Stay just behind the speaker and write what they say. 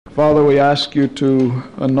Father, we ask you to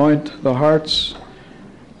anoint the hearts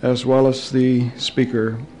as well as the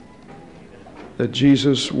speaker, that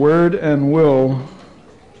Jesus' word and will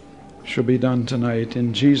shall be done tonight.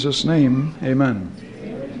 In Jesus' name, amen.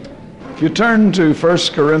 If you turn to 1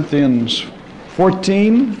 Corinthians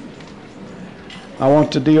 14, I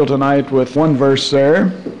want to deal tonight with one verse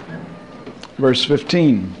there, verse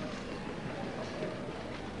 15.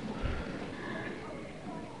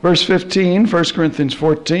 Verse 15, 1 Corinthians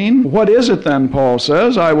 14. What is it then, Paul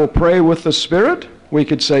says? I will pray with the Spirit. We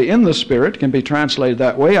could say in the Spirit, can be translated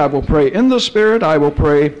that way. I will pray in the Spirit. I will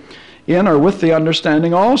pray in or with the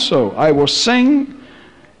understanding also. I will sing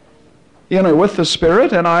in or with the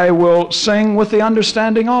Spirit, and I will sing with the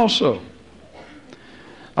understanding also.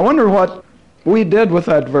 I wonder what we did with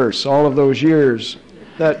that verse all of those years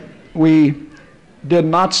that we did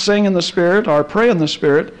not sing in the Spirit or pray in the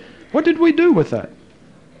Spirit. What did we do with that?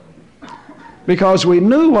 Because we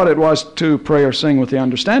knew what it was to pray or sing with the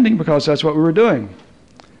understanding, because that's what we were doing.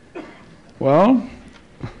 Well,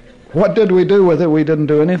 what did we do with it? We didn't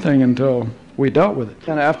do anything until we dealt with it.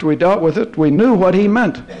 And after we dealt with it, we knew what he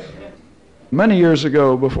meant. Many years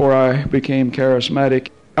ago, before I became charismatic,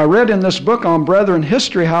 I read in this book on Brethren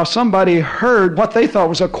history how somebody heard what they thought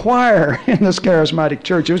was a choir in this charismatic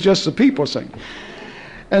church. It was just the people singing.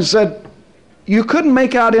 And said, you couldn't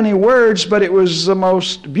make out any words, but it was the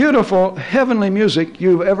most beautiful heavenly music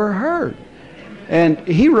you've ever heard. And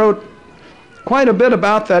he wrote quite a bit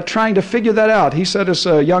about that, trying to figure that out. He said as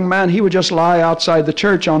a young man, he would just lie outside the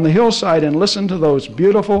church on the hillside and listen to those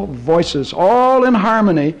beautiful voices, all in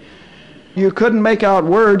harmony. You couldn't make out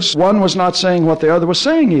words. One was not saying what the other was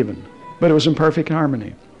saying even, but it was in perfect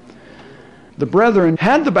harmony. The brethren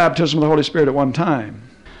had the baptism of the Holy Spirit at one time.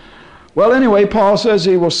 Well, anyway, Paul says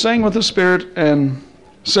he will sing with the Spirit and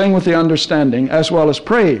sing with the understanding, as well as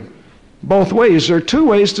pray. Both ways. There are two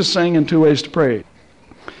ways to sing and two ways to pray.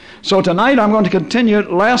 So tonight I'm going to continue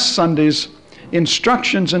last Sunday's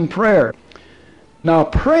instructions in prayer. Now,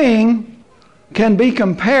 praying can be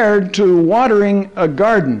compared to watering a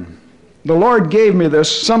garden. The Lord gave me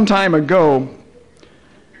this some time ago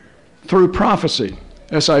through prophecy.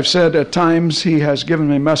 As I've said, at times he has given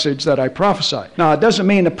me a message that I prophesy. Now, it doesn't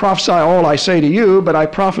mean to prophesy all I say to you, but I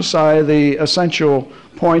prophesy the essential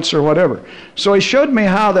points or whatever. So he showed me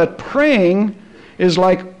how that praying is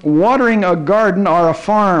like watering a garden or a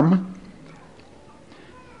farm.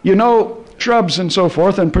 You know, shrubs and so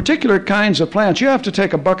forth, and particular kinds of plants, you have to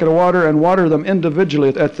take a bucket of water and water them individually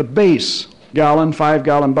at the base,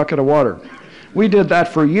 5-gallon bucket of water. We did that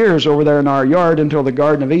for years over there in our yard until the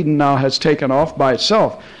Garden of Eden now has taken off by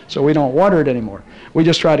itself. So we don't water it anymore. We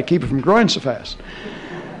just try to keep it from growing so fast.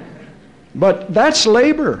 But that's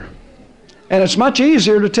labor. And it's much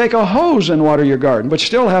easier to take a hose and water your garden. But you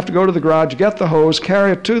still have to go to the garage, get the hose,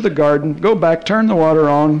 carry it to the garden, go back, turn the water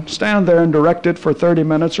on, stand there and direct it for 30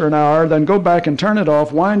 minutes or an hour, then go back and turn it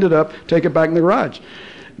off, wind it up, take it back in the garage.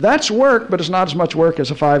 That's work, but it's not as much work as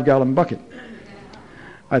a 5-gallon bucket.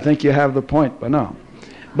 I think you have the point by now.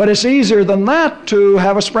 But it's easier than that to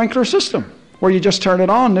have a sprinkler system where you just turn it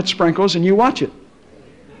on and it sprinkles and you watch it.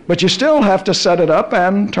 But you still have to set it up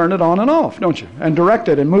and turn it on and off, don't you? And direct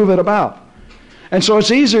it and move it about. And so it's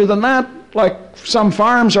easier than that. Like some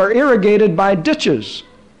farms are irrigated by ditches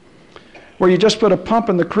where you just put a pump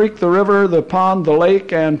in the creek, the river, the pond, the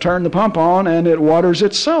lake, and turn the pump on and it waters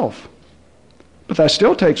itself. But that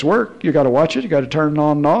still takes work. You got to watch it. You got to turn it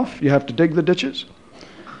on and off. You have to dig the ditches.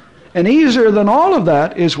 And easier than all of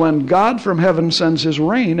that is when God from heaven sends his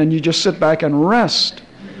rain and you just sit back and rest.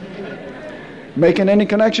 Making any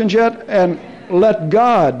connections yet? And let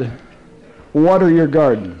God water your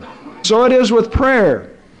garden. So it is with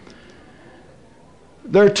prayer.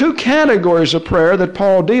 There are two categories of prayer that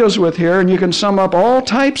Paul deals with here, and you can sum up all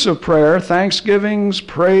types of prayer, thanksgivings,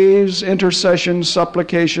 praise, intercessions,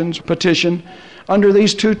 supplications, petition, under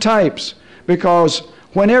these two types. Because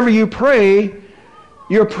whenever you pray,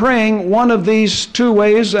 you're praying one of these two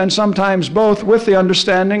ways, and sometimes both, with the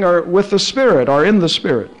understanding or with the Spirit or in the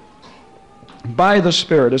Spirit. By the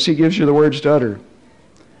Spirit, as he gives you the words to utter.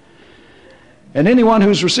 And anyone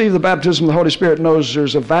who's received the baptism of the Holy Spirit knows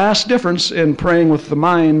there's a vast difference in praying with the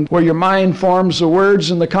mind, where your mind forms the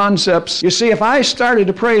words and the concepts. You see, if I started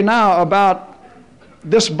to pray now about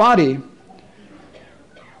this body,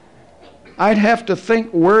 I'd have to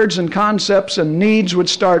think words and concepts, and needs would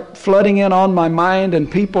start flooding in on my mind, and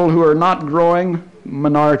people who are not growing,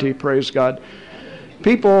 minority, praise God,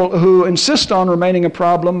 people who insist on remaining a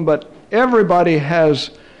problem, but everybody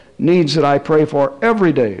has needs that I pray for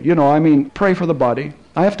every day. You know, I mean, pray for the body.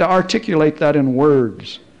 I have to articulate that in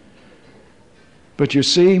words. But you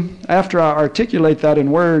see, after I articulate that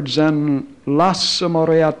in words, and I'm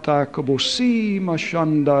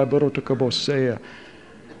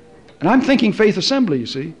thinking Faith Assembly, you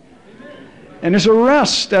see. And there's a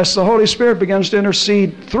rest as the Holy Spirit begins to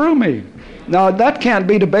intercede through me. Now, that can't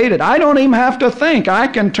be debated. I don't even have to think. I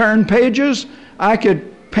can turn pages. I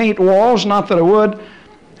could paint walls, not that I would,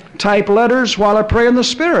 type letters while I pray in the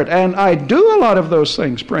Spirit. And I do a lot of those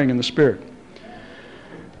things, praying in the Spirit.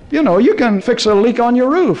 You know, you can fix a leak on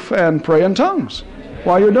your roof and pray in tongues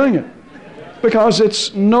while you're doing it, because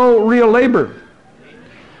it's no real labor.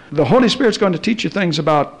 The Holy Spirit's going to teach you things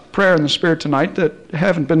about prayer in the Spirit tonight that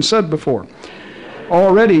haven't been said before.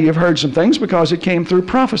 Already you've heard some things because it came through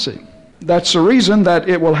prophecy. That's the reason that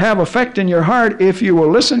it will have effect in your heart if you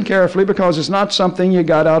will listen carefully, because it's not something you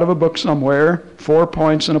got out of a book somewhere, 4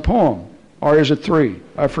 points in a poem. Or is it 3?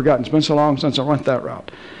 I've forgotten. It's been so long since I went that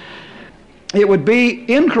route. It would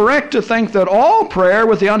be incorrect to think that all prayer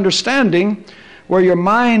with the understanding, where your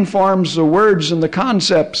mind forms the words and the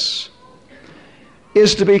concepts,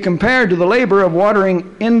 is to be compared to the labor of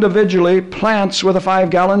watering individually plants with a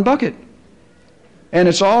 5-gallon bucket. And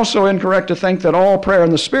it's also incorrect to think that all prayer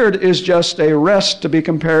in the Spirit is just a rest to be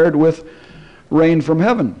compared with rain from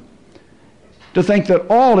heaven. To think that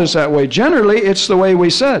all is that way. Generally, it's the way we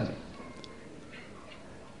said.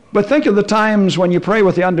 But think of the times when you pray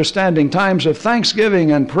with the understanding, times of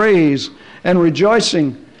thanksgiving and praise and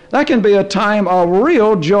rejoicing. That can be a time of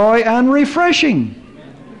real joy and refreshing.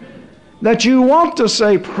 That you want to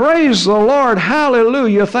say, praise the Lord,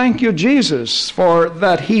 hallelujah, thank you, Jesus, for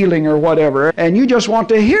that healing or whatever. And you just want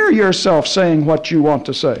to hear yourself saying what you want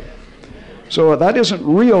to say. So that isn't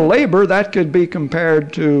real labor. That could be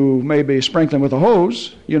compared to maybe sprinkling with a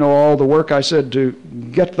hose. You know, all the work I said to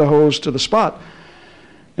get the hose to the spot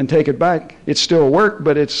and take it back. It's still work,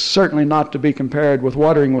 but it's certainly not to be compared with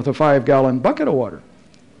watering with a 5-gallon bucket of water,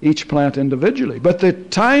 each plant individually. But the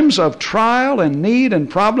times of trial and need and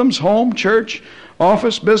problems, home, church,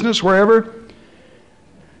 office, business, wherever,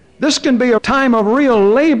 this can be a time of real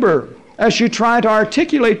labor as you try to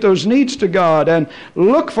articulate those needs to God and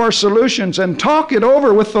look for solutions and talk it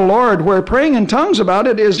over with the Lord, where praying in tongues about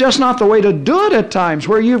it is just not the way to do it at times,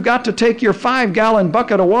 where you've got to take your 5-gallon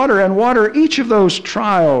bucket of water and water each of those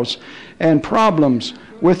trials and problems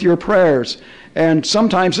with your prayers. And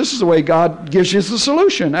sometimes this is the way God gives you the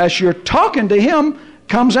solution. As you're talking to Him,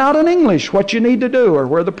 comes out in English what you need to do, or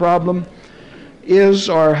where the problem is,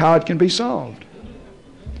 or how it can be solved.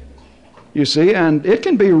 You see, and it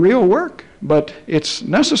can be real work, but it's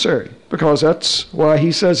necessary, because that's why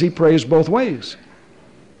He says He prays both ways.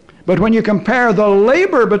 But when you compare the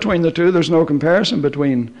labor between the two, there's no comparison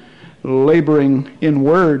between laboring in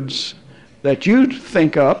words that you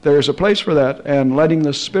think up. There's a place for that, and letting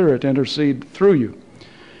the Spirit intercede through you.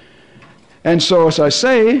 And so, as I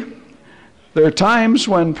say, there are times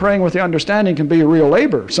when praying with the understanding can be a real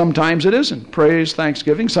labor. Sometimes it isn't. Praise,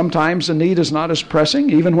 thanksgiving. Sometimes the need is not as pressing,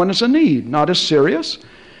 even when it's a need, not as serious.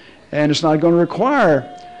 And it's not going to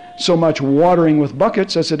require so much watering with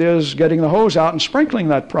buckets as it is getting the hose out and sprinkling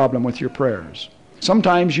that problem with your prayers.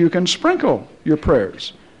 Sometimes you can sprinkle your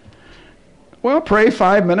prayers. Well, pray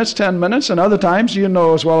 5 minutes, 10 minutes, and other times, you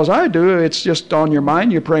know as well as I do, it's just on your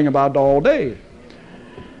mind, you're praying about it all day.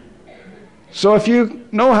 So if you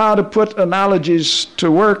know how to put analogies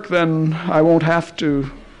to work, then I won't have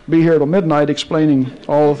to be here till midnight explaining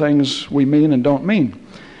all the things we mean and don't mean.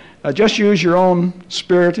 Just use your own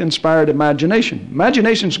Spirit-inspired imagination.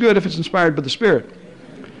 Imagination's good if it's inspired by the Spirit,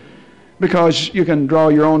 because you can draw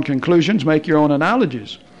your own conclusions, make your own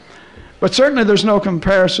analogies. But certainly there's no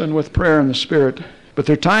comparison with prayer in the Spirit. But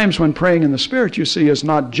there are times when praying in the Spirit, you see, is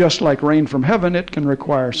not just like rain from heaven. It can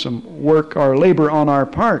require some work or labor on our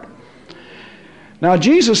part. Now,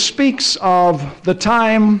 Jesus speaks of the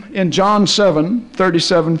time in John 7,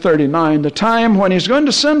 37, 39, the time when He's going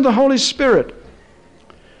to send the Holy Spirit.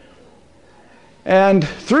 And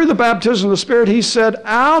through the baptism of the Spirit, He said,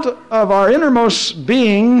 out of our innermost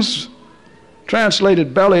beings,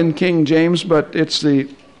 translated belly in King James, but it's the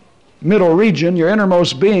middle region, your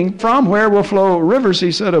innermost being, from where will flow rivers,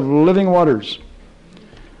 He said, of living waters.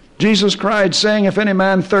 Jesus cried, saying, if any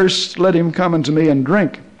man thirst, let him come unto me and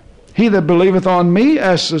drink. He that believeth on me,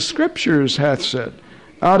 as the Scriptures hath said,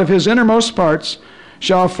 out of his innermost parts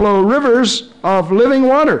shall flow rivers of living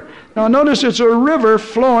water. Now notice it's a river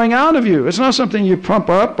flowing out of you. It's not something you pump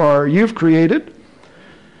up or you've created.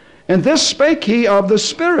 And this spake He of the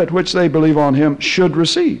Spirit, which they believe on Him should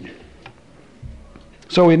receive.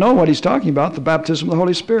 So we know what He's talking about, the baptism of the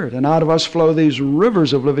Holy Spirit. And out of us flow these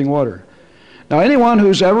rivers of living water. Now anyone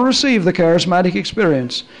who's ever received the charismatic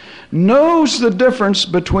experience knows the difference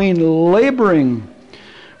between laboring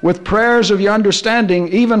with prayers of your understanding,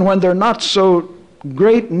 even when they're not so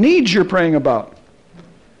great needs you're praying about.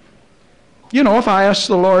 You know, if I ask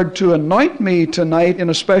the Lord to anoint me tonight in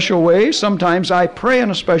a special way, sometimes I pray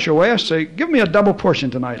in a special way. I say, give me a double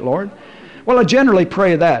portion tonight, Lord. Well, I generally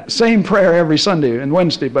pray that. Same prayer every Sunday and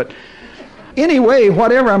Wednesday. But anyway,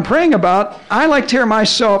 whatever I'm praying about, I like to hear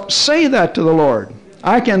myself say that to the Lord.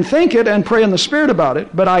 I can think it and pray in the Spirit about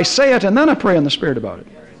it, but I say it and then I pray in the Spirit about it.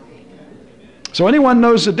 So anyone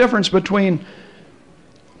knows the difference between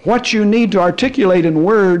what you need to articulate in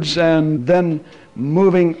words and then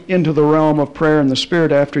moving into the realm of prayer in the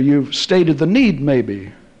Spirit after you've stated the need,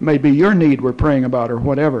 maybe your need we're praying about or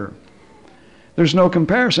whatever. There's no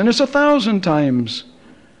comparison. It's 1,000 times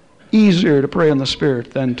easier to pray in the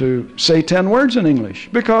Spirit than to say 10 words in English,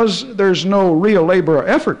 because there's no real labor or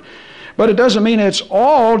effort. But it doesn't mean it's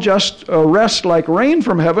all just a rest like rain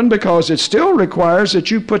from heaven, because it still requires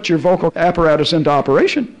that you put your vocal apparatus into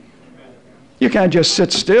operation. You can't just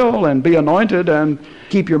sit still and be anointed and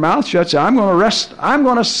keep your mouth shut. Say, I'm going to rest. I'm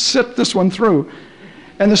going to sit this one through.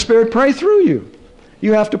 And the Spirit pray through you.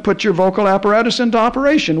 You have to put your vocal apparatus into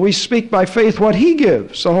operation. We speak by faith what He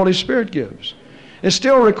gives, the Holy Spirit gives. It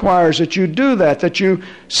still requires that you do that you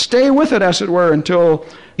stay with it, as it were, until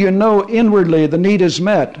you know inwardly the need is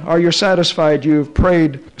met, or you're satisfied you've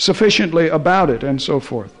prayed sufficiently about it, and so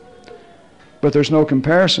forth. But there's no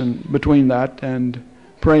comparison between that and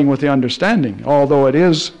praying with the understanding. Although it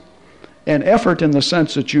is an effort in the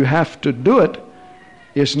sense that you have to do it,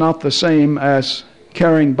 it's not the same as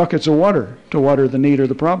carrying buckets of water to water the need or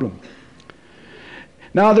the problem.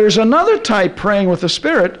 Now there's another type praying with the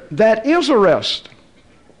Spirit that is a rest.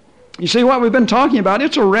 You see, what we've been talking about,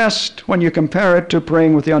 it's a rest when you compare it to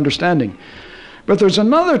praying with the understanding. But there's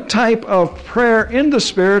another type of prayer in the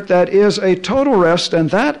Spirit that is a total rest, and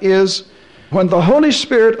that is when the Holy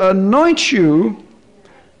Spirit anoints you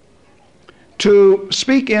to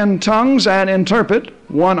speak in tongues and interpret,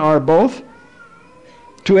 one or both,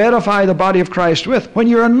 to edify the body of Christ with. When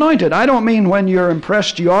you're anointed, I don't mean when you're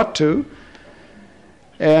impressed you ought to,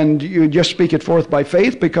 and you just speak it forth by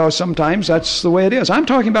faith, because sometimes that's the way it is. I'm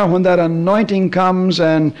talking about when that anointing comes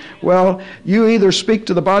and, well, you either speak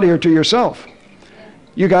to the body or to yourself.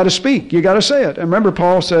 You got to speak. You got to say it. And remember,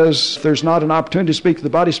 Paul says, if there's not an opportunity to speak to the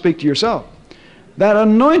body, speak to yourself. That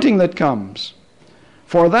anointing that comes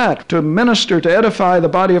for that, to minister, to edify the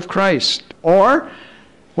body of Christ. Or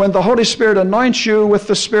when the Holy Spirit anoints you with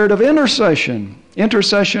the spirit of intercession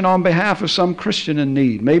on behalf of some Christian in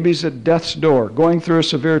need. Maybe he's at death's door, going through a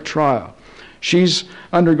severe trial. She's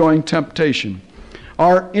undergoing temptation.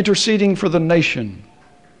 Or interceding for the nation.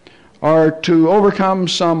 Or to overcome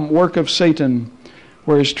some work of Satan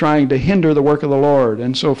where he's trying to hinder the work of the Lord,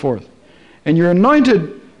 and so forth. And you're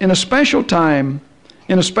anointed in a special time,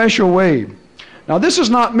 in a special way. Now this is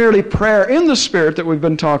not merely prayer in the Spirit that we've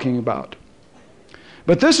been talking about.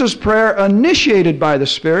 But this is prayer initiated by the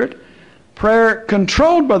Spirit, prayer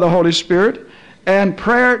controlled by the Holy Spirit, and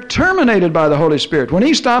prayer terminated by the Holy Spirit. When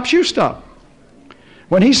He stops, you stop.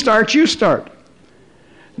 When He starts, you start.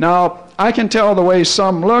 Now, I can tell the way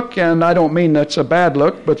some look, and I don't mean that's a bad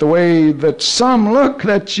look, but the way that some look,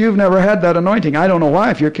 that you've never had that anointing. I don't know why,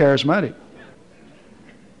 if you're charismatic.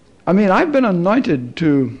 I mean, I've been anointed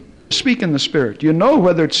to speak in the Spirit. You know,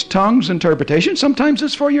 whether it's tongues, interpretation, sometimes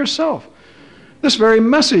it's for yourself. This very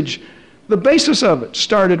message, the basis of it,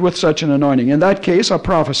 started with such an anointing. In that case, I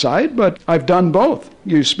prophesied, but I've done both.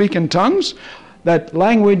 You speak in tongues, that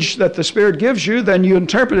language that the Spirit gives you, then you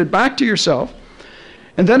interpret it back to yourself.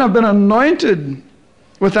 And then I've been anointed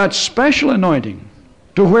with that special anointing,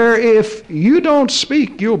 to where if you don't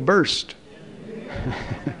speak, you'll burst.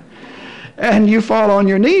 And you fall on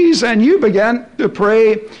your knees and you begin to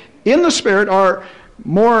pray in the Spirit, or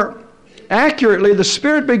more accurately, the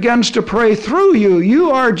Spirit begins to pray through you.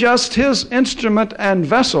 You are just His instrument and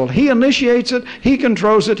vessel. He initiates it, He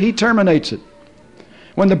controls it, He terminates it.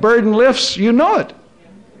 When the burden lifts, you know it.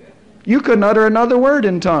 You couldn't utter another word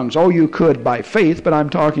in tongues. Oh, you could by faith, but I'm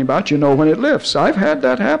talking about, you know, when it lifts. I've had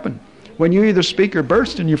that happen. When you either speak or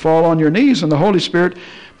burst and you fall on your knees, and the Holy Spirit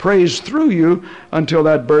prays through you until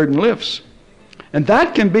that burden lifts. And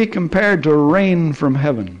that can be compared to rain from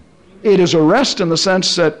heaven. It is a rest in the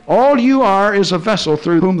sense that all you are is a vessel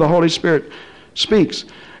through whom the Holy Spirit speaks.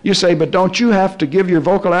 You say, but don't you have to give your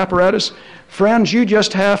vocal apparatus? Friends, you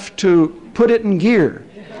just have to put it in gear.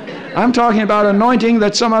 I'm talking about anointing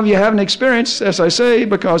that some of you haven't experienced, as I say,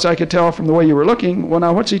 because I could tell from the way you were looking. Well,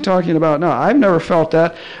 now, what's he talking about now? I've never felt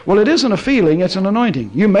that. Well, it isn't a feeling, it's an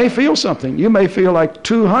anointing. You may feel something. You may feel like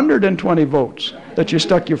 220 volts that you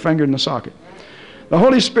stuck your finger in the socket. The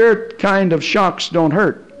Holy Spirit kind of shocks don't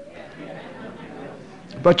hurt.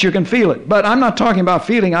 but you can feel it. But I'm not talking about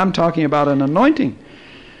feeling, I'm talking about an anointing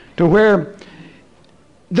to where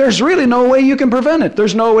there's really no way you can prevent it.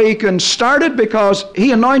 There's no way you can start it because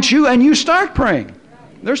He anoints you and you start praying.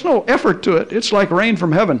 There's no effort to it. It's like rain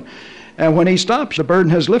from heaven. And when He stops, the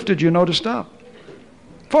burden has lifted, you know to stop.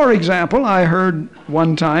 For example, I heard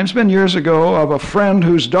one time, it's been years ago, of a friend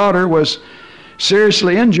whose daughter was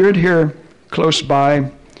seriously injured here close by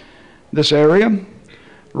this area.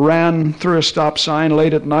 Ran through a stop sign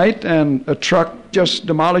late at night, and a truck just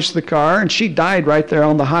demolished the car, and she died right there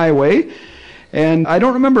on the highway. And I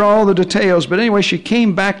don't remember all the details, but anyway, she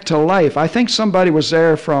came back to life. I think somebody was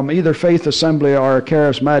there from either Faith Assembly or a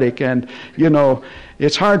charismatic, and, you know,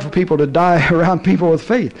 it's hard for people to die around people with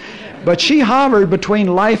faith. But she hovered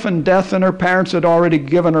between life and death, and her parents had already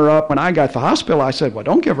given her up. When I got to the hospital, I said, well,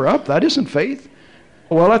 don't give her up. That isn't faith.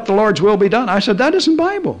 Well, let the Lord's will be done. I said, that isn't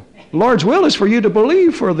Bible. The Lord's will is for you to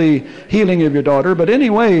believe for the healing of your daughter. But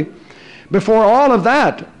anyway, before all of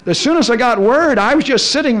that, as soon as I got word, I was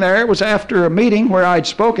just sitting there. It was after a meeting where I'd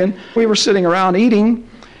spoken. We were sitting around eating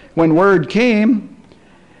when word came.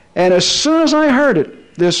 And as soon as I heard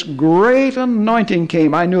it, this great anointing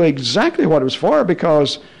came. I knew exactly what it was for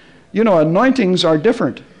because, you know, anointings are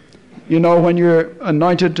different. You know, when you're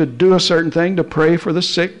anointed to do a certain thing, to pray for the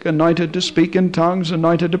sick, anointed to speak in tongues,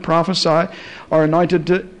 anointed to prophesy, or anointed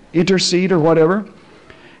to intercede or whatever.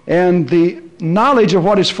 And the knowledge of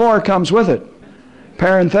what it's for comes with it.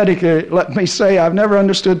 Parenthetically, let me say, I've never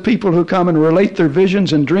understood people who come and relate their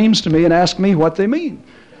visions and dreams to me and ask me what they mean.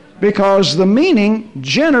 Because the meaning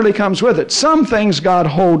generally comes with it. Some things God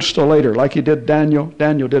holds till later, like He did Daniel.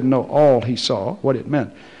 Daniel didn't know all he saw, what it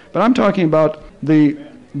meant. But I'm talking about the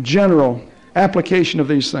general application of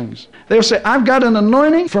these things. They'll say, I've got an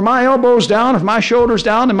anointing from my elbows down, from my shoulders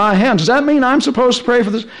down, and my hands. Does that mean I'm supposed to pray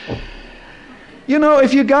for this? You know,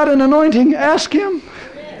 if you got an anointing, ask Him.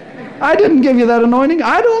 I didn't give you that anointing.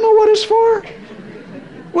 I don't know what it's for.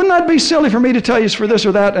 Wouldn't that be silly for me to tell you it's for this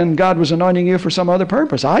or that and God was anointing you for some other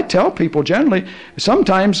purpose? I tell people generally,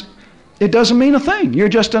 sometimes it doesn't mean a thing. You're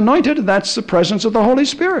just anointed, and that's the presence of the Holy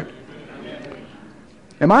Spirit.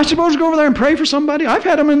 Am I supposed to go over there and pray for somebody? I've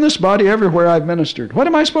had them in this body everywhere I've ministered. What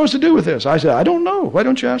am I supposed to do with this? I said, I don't know. Why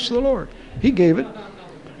don't you ask the Lord? He gave it.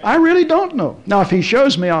 I really don't know. Now, if He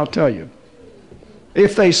shows me, I'll tell you.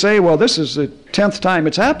 If they say, well, this is the 10th time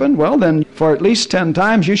it's happened, well, then for at least 10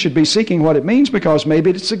 times you should be seeking what it means, because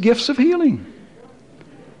maybe it's the gifts of healing.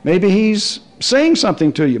 Maybe He's saying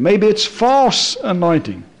something to you. Maybe it's false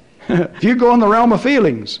anointing. If you go in the realm of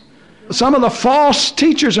feelings, some of the false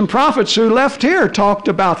teachers and prophets who left here talked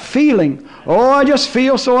about feeling. Oh, I just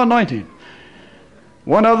feel so anointed.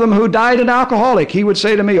 One of them who died an alcoholic, he would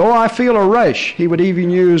say to me, oh, I feel a rush. He would even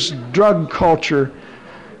use drug culture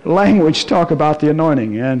language to talk about the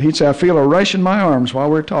anointing. And he'd say, I feel a rush in my arms while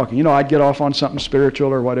we're talking. You know, I'd get off on something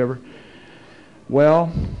spiritual or whatever.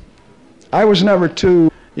 Well, I was never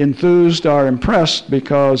too enthused or impressed,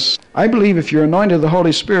 because I believe if you're anointed of the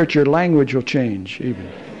Holy Spirit, your language will change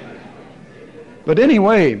even. But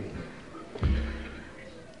anyway,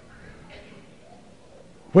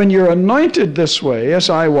 when you're anointed this way, as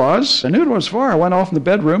I was, I knew it was for. I went off in the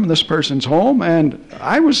bedroom in this person's home, and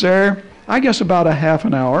I was there, I guess about a half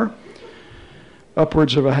an hour,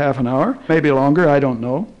 upwards of a half an hour, maybe longer, I don't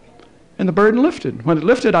know. And the burden lifted. When it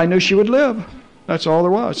lifted, I knew she would live. That's all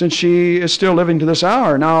there was. And she is still living to this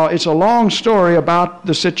hour. Now, it's a long story about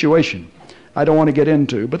the situation I don't want to get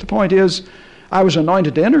into, but the point is, I was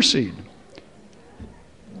anointed to intercede.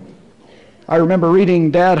 I remember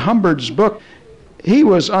reading Dad Humbert's book. He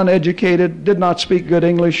was uneducated, did not speak good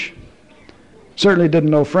English, certainly didn't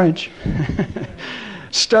know French,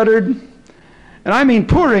 stuttered, and I mean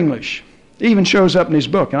poor English. Even shows up in his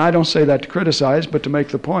book, and I don't say that to criticize, but to make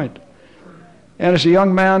the point. And as a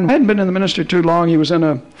young man, hadn't been in the ministry too long, he was in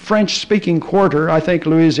a French-speaking quarter, I think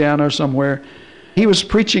Louisiana or somewhere. He was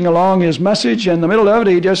preaching along his message, and in the middle of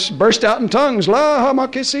it, he just burst out in tongues, La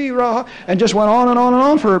hamakisi ra, and just went on and on and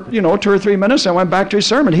on for, 2 or 3 minutes, and went back to his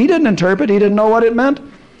sermon. He didn't interpret. He didn't know what it meant.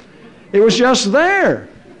 It was just there.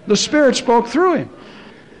 The Spirit spoke through him.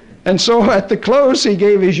 And so at the close, he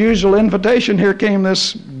gave his usual invitation. Here came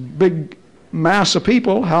this big mass of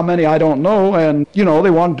people, how many I don't know, and, they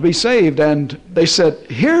wanted to be saved. And they said,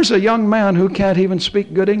 here's a young man who can't even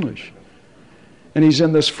speak good English. And he's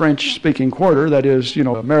in this French-speaking quarter, that is,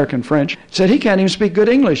 American French. Said he can't even speak good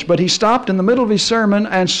English, but he stopped in the middle of his sermon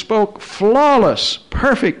and spoke flawless,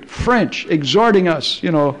 perfect French, exhorting us,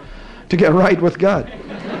 to get right with God.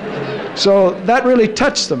 So that really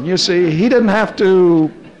touched them. You see, he didn't have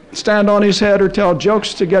to stand on his head or tell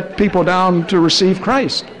jokes to get people down to receive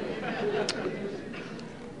Christ.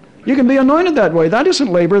 You can be anointed that way. That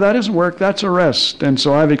isn't labor, that isn't work, that's a rest. And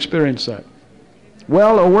so I've experienced that.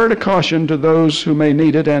 Well, a word of caution to those who may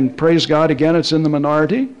need it, and praise God, again, it's in the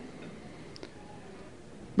minority.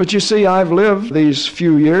 But you see, I've lived these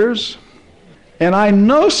few years, and I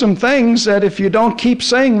know some things that if you don't keep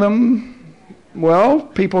saying them, well,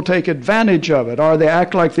 people take advantage of it, or they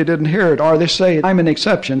act like they didn't hear it, or they say, I'm an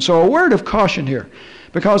exception. So a word of caution here.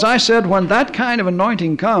 Because I said when that kind of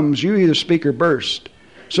anointing comes, you either speak or burst.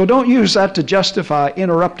 So don't use that to justify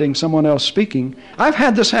interrupting someone else speaking. I've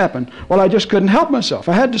had this happen. Well, I just couldn't help myself.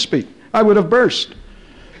 I had to speak. I would have burst.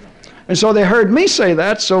 And so they heard me say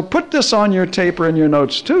that, so put this on your tape or in your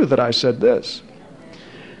notes too, that I said this.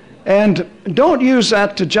 And don't use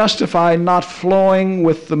that to justify not flowing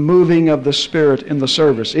with the moving of the Spirit in the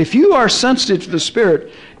service. If you are sensitive to the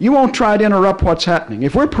Spirit, you won't try to interrupt what's happening.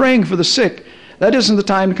 If we're praying for the sick, that isn't the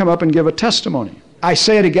time to come up and give a testimony. I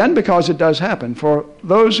say it again because it does happen. For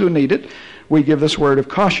those who need it, we give this word of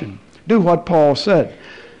caution. Do what Paul said.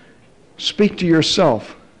 Speak to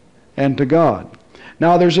yourself and to God.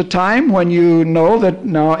 Now, there's a time when you know that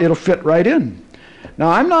now it'll fit right in. Now,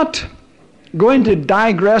 I'm not going to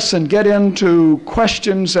digress and get into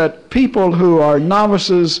questions that people who are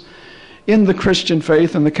novices in the Christian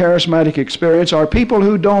faith and the charismatic experience, or people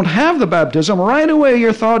who don't have the baptism. Right away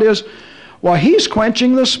your thought is, well, he's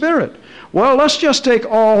quenching the Spirit. Well, let's just take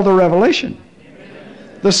all the revelation.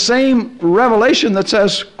 The same revelation that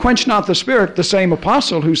says, quench not the Spirit, the same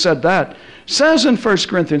apostle who said that, says in 1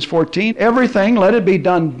 Corinthians 14, everything let it be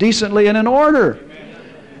done decently and in order.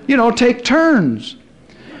 You know, take turns.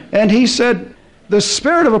 And he said, the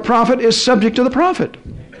spirit of a prophet is subject to the prophet.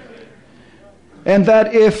 And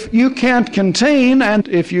that if you can't contain, and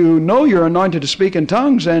if you know you're anointed to speak in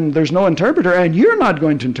tongues and there's no interpreter, and you're not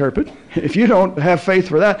going to interpret, if you don't have faith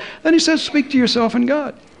for that, then he says, speak to yourself and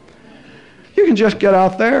God. You can just get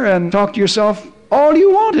out there and talk to yourself all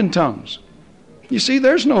you want in tongues. You see,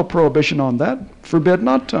 there's no prohibition on that. Forbid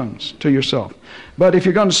not tongues to yourself. But if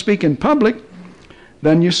you're going to speak in public,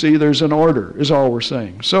 then you see there's an order, is all we're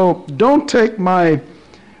saying. So don't take my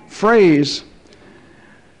phrase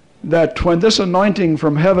that when this anointing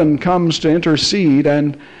from heaven comes to intercede,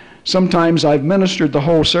 and sometimes I've ministered the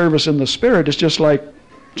whole service in the Spirit, it's just like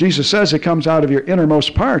Jesus says, it comes out of your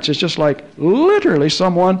innermost parts. It's just like literally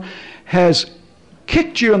someone has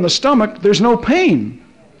kicked you in the stomach. There's no pain.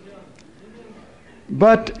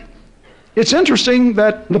 But it's interesting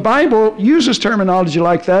that the Bible uses terminology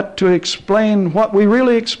like that to explain what we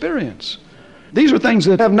really experience. These are things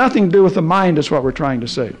that have nothing to do with the mind, is what we're trying to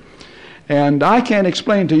say. And I can't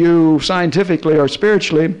explain to you scientifically or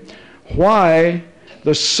spiritually why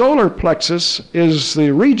the solar plexus is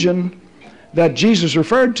the region that Jesus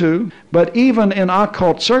referred to, but even in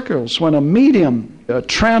occult circles, when a medium, a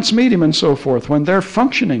trance medium and so forth, when they're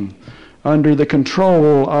functioning under the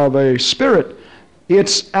control of a spirit,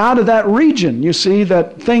 it's out of that region, you see,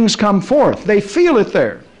 that things come forth. They feel it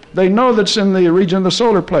there. They know that's in the region of the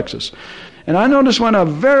solar plexus. And I notice when a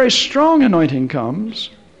very strong anointing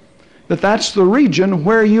comes, that's the region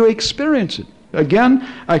where you experience it. Again,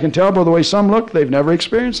 I can tell by the way some look, they've never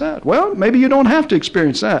experienced that. Well, maybe you don't have to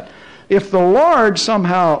experience that. If the Lord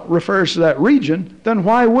somehow refers to that region, then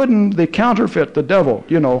why wouldn't the counterfeit, the devil,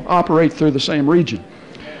 operate through the same region?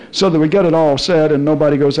 So that we get it all said and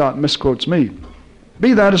nobody goes out and misquotes me.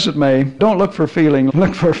 Be that as it may, don't look for feeling,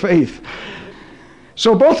 look for faith.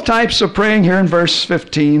 So both types of praying here in verse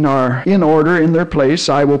 15 are in order, in their place.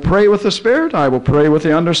 I will pray with the Spirit, I will pray with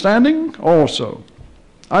the understanding also.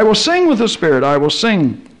 I will sing with the Spirit, I will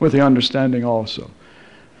sing with the understanding also.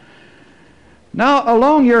 Now,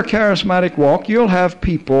 along your charismatic walk, you'll have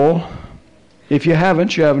people, if you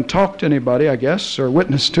haven't talked to anybody, I guess, or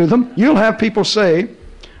witnessed to them, you'll have people say,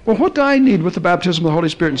 well, what do I need with the baptism of the Holy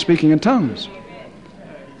Spirit and speaking in tongues?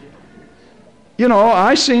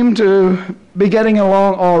 I seem to be getting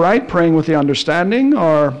along all right, praying with the understanding,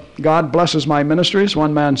 or God blesses my ministry, as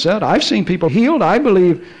one man said. I've seen people healed. I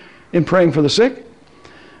believe in praying for the sick.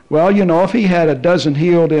 Well, if he had a dozen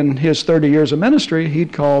healed in his 30 years of ministry,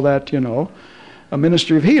 he'd call that, a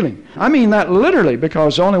ministry of healing. I mean that literally,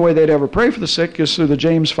 because the only way they'd ever pray for the sick is through the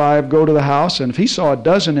James 5, go to the house, and if he saw a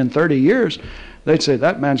dozen in 30 years, they'd say,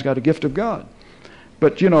 that man's got a gift of God.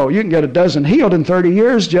 But, you can get a dozen healed in 30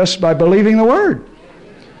 years just by believing the Word.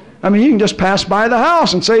 I mean, you can just pass by the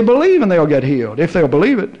house and say, believe, and they'll get healed, if they'll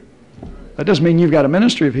believe it. That doesn't mean you've got a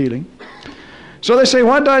ministry of healing. So they say,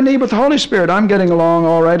 what do I need with the Holy Spirit? I'm getting along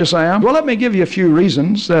all right as I am. Well, let me give you a few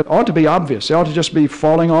reasons that ought to be obvious. They ought to just be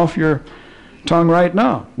falling off your tongue right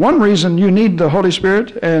now. One reason you need the Holy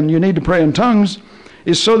Spirit and you need to pray in tongues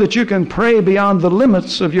is so that you can pray beyond the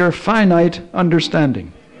limits of your finite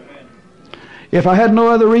understanding. If I had no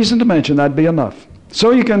other reason to mention, that'd be enough.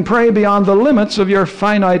 So you can pray beyond the limits of your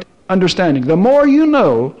finite understanding. The more you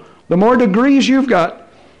know, the more degrees you've got,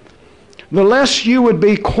 the less you would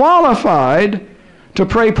be qualified to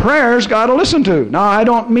pray prayers God will listen to. Now, I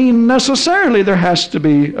don't mean necessarily there has to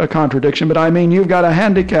be a contradiction, but I mean you've got a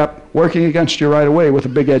handicap working against you right away with a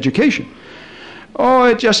big education. Oh,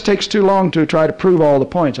 it just takes too long to try to prove all the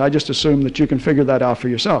points. I just assume that you can figure that out for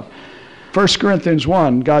yourself. 1 Corinthians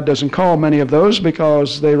 1, God doesn't call many of those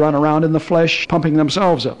because they run around in the flesh pumping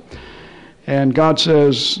themselves up. And God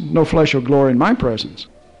says, no flesh will glory in my presence.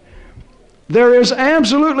 There is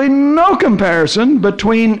absolutely no comparison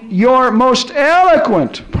between your most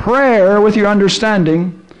eloquent prayer with your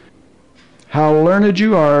understanding, how learned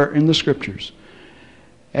you are in the Scriptures,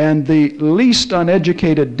 and the least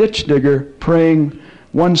uneducated ditch digger praying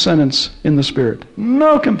one sentence in the Spirit.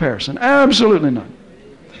 No comparison, absolutely none.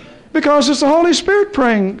 Because it's the Holy Spirit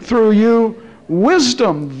praying through you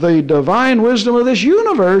wisdom, the divine wisdom of this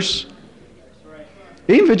universe.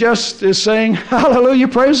 Even if it just is saying, hallelujah,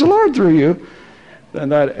 praise the Lord through you, then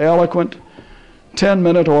that eloquent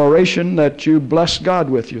 10-minute oration that you blessed God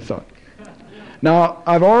with, you thought. Now,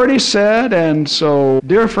 I've already said, and so,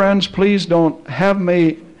 dear friends, please don't have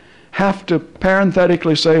me have to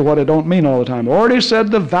parenthetically say what I don't mean all the time. I've already said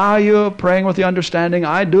the value of praying with the understanding.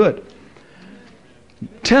 I do it.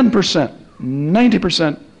 10%,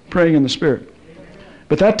 90% praying in the Spirit.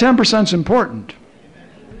 But that 10% is important.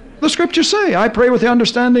 The Scriptures say, I pray with the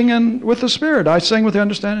understanding and with the Spirit. I sing with the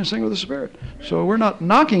understanding and sing with the Spirit. So we're not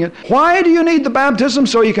knocking it. Why do you need the baptism?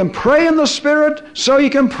 So you can pray in the Spirit, so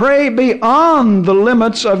you can pray beyond the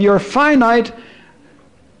limits of your finite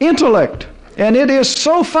intellect. And it is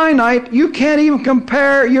so finite, you can't even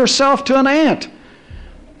compare yourself to an ant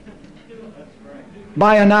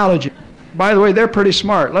by analogy. By the way, they're pretty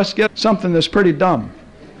smart. Let's get something that's pretty dumb.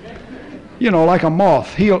 You know, like a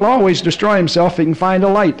moth. He'll always destroy himself if he can find a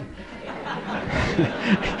light.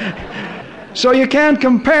 So you can't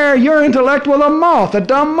compare your intellect with a moth, a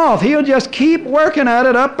dumb moth. He'll just keep working at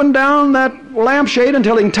it up and down that lampshade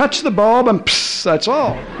until he can touch the bulb, and psst, that's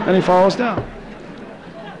all. And he falls down.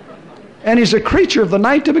 And he's a creature of the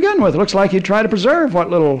night to begin with. It looks like he'd try to preserve what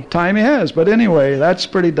little time he has. But anyway, that's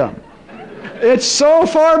pretty dumb. It's so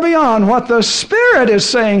far beyond what the Spirit is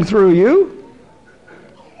saying through you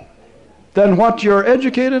than what your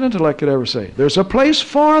educated intellect could ever say. There's a place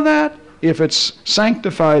for that if it's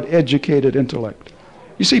sanctified, educated intellect.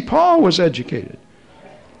 You see, Paul was educated.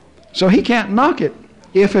 So he can't knock it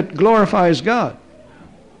if it glorifies God.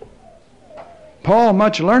 Paul,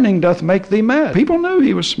 much learning doth make thee mad. People knew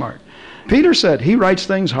he was smart. Peter said, he writes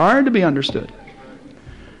things hard to be understood,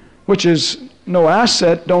 which is no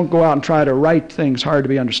asset. Don't go out and try to write things hard to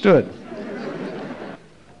be understood.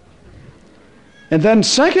 And then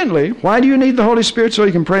secondly, why do you need the Holy Spirit? So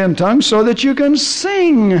you can pray in tongues, so that you can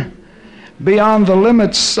sing beyond the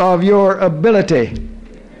limits of your ability,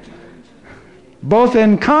 both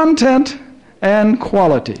in content and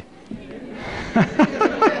quality.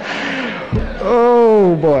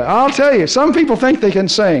 Oh boy, I'll tell you, some people think they can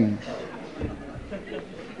sing.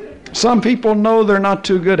 Some people know they're not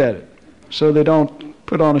too good at it, so they don't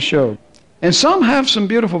put on a show. And some have some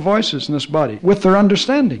beautiful voices in this body with their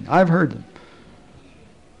understanding. I've heard them.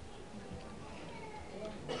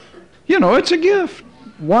 You know, it's a gift.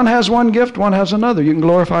 One has one gift, one has another. You can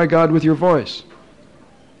glorify God with your voice.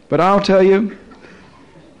 But I'll tell you,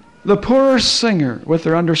 the poorest singer with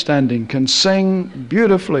their understanding can sing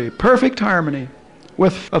beautifully, perfect harmony,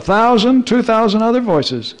 with 1,000, 2,000 other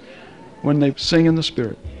voices when they sing in the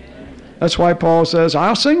Spirit. That's why Paul says,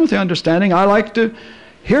 I'll sing with the understanding. I like to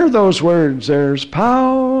hear those words. There's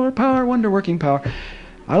power, power, wonder-working power.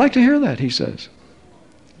 I like to hear that, he says.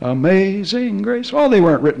 Amazing grace. Well, they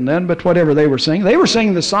weren't written then, but whatever they were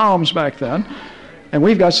singing the Psalms back then. And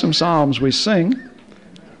we've got some Psalms we sing.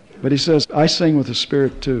 But he says, I sing with the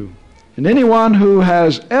Spirit too. And anyone who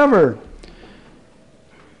has ever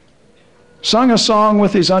sung a song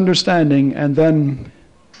with his understanding and then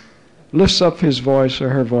lifts up his voice or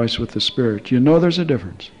her voice with the Spirit, you know there's a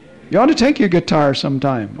difference. You ought to take your guitar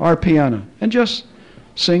sometime, or piano, and just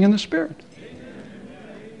sing in the Spirit.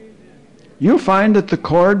 You'll find that the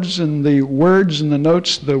chords and the words and the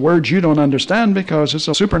notes, the words you don't understand because it's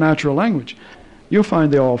a supernatural language, you'll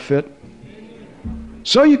find they all fit.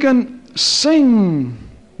 So you can sing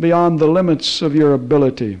beyond the limits of your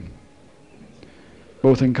ability,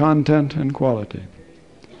 both in content and quality.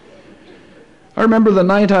 I remember the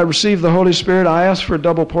night I received the Holy Spirit, I asked for a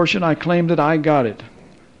double portion, I claimed it, I got it.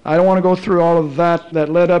 I don't want to go through all of that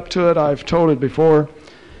led up to it, I've told it before.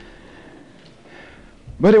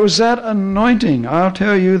 But it was that anointing. I'll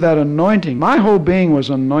tell you, that anointing. My whole being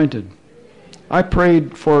was anointed. I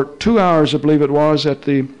prayed for 2 hours, I believe it was, at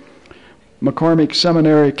the McCormick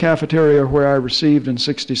Seminary cafeteria where I received in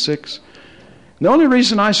 66. The only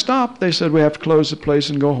reason I stopped, they said we have to close the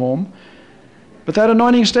place and go home. But that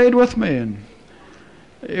anointing stayed with me, and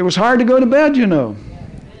it was hard to go to bed, you know.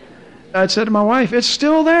 I said to my wife, it's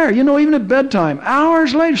still there, you know, even at bedtime.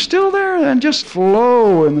 Hours later, still there, and just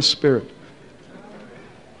flow in the Spirit.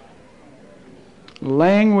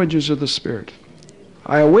 Languages of the Spirit.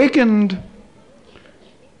 I awakened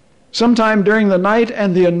sometime during the night,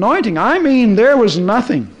 and the anointing, I mean, there was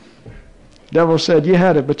nothing. The devil said, you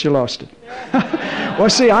had it, but you lost it. Well,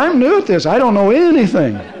 see, I'm new at this. I don't know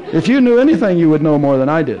anything. If you knew anything, you would know more than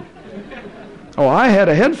I did. Oh, I had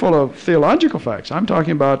a head full of theological facts. I'm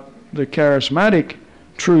talking about the charismatic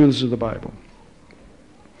truths of the Bible.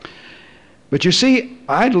 But you see,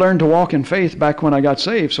 I'd learned to walk in faith back when I got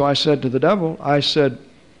saved, so I said to the devil, I said,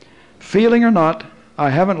 feeling or not, I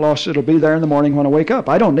haven't lost it. It'll be there in the morning when I wake up.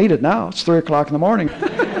 I don't need it now. It's 3 o'clock in the morning.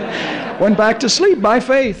 Went back to sleep by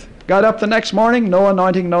faith. Got up the next morning, no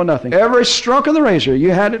anointing, no nothing. Every stroke of the razor,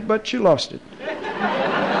 you had it, but you lost it.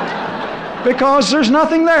 Because there's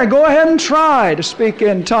nothing there. Go ahead and try to speak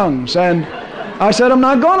in tongues. And I said, I'm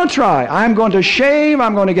not going to try. I'm going to shave,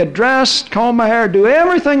 I'm going to get dressed, comb my hair, do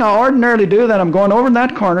everything I ordinarily do. Then I'm going over in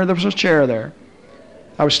that corner. There was a chair there.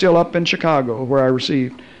 I was still up in Chicago where I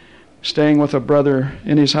received, staying with a brother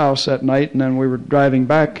in his house that night, and then we were driving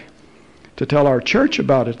back to tell our church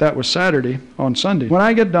about it. That was Saturday. On Sunday, when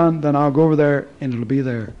I get done, then I'll go over there and it'll be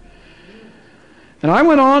there. And I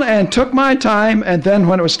went on and took my time, and then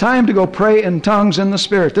when it was time to go pray in tongues in the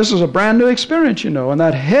Spirit, this was a brand new experience, you know, and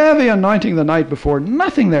that heavy anointing the night before,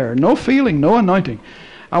 nothing there, no feeling, no anointing.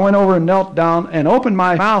 I went over and knelt down and opened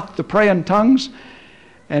my mouth to pray in tongues,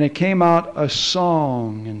 and it came out a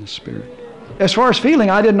song in the Spirit. As far as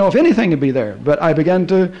feeling, I didn't know if anything would be there, but I began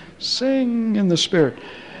to sing in the Spirit.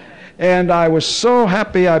 And I was so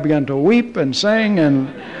happy, I began to weep and sing, and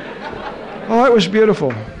oh, it was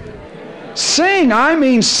beautiful. Sing, I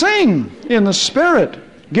mean sing in the Spirit,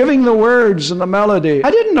 giving the words and the melody. I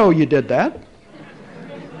didn't know you did that.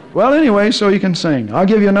 Well, anyway, so you can sing. I'll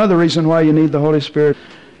give you another reason why you need the Holy Spirit,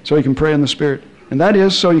 so you can pray in the Spirit. And that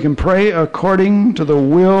is so you can pray according to the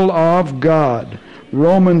will of God.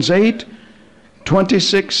 Romans 8,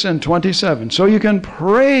 26 and 27. So you can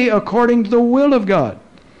pray according to the will of God.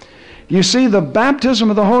 You see, the baptism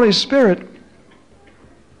of the Holy Spirit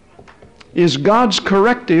is God's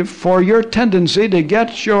corrective for your tendency to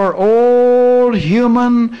get your old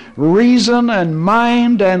human reason and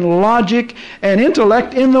mind and logic and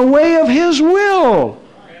intellect in the way of His will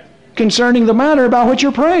concerning the matter about what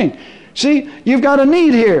you're praying. See, you've got a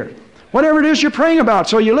need here. Whatever it is you're praying about.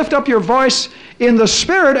 So you lift up your voice in the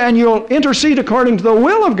Spirit and you'll intercede according to the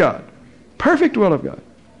will of God. Perfect will of God.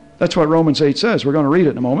 That's what Romans 8 says. We're going to read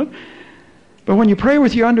it in a moment. But when you pray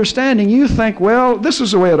with your understanding, you think, well, this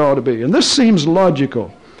is the way it ought to be, and this seems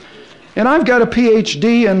logical. And I've got a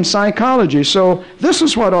PhD in psychology, so this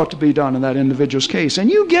is what ought to be done in that individual's case.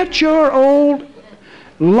 And you get your old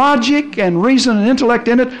logic and reason and intellect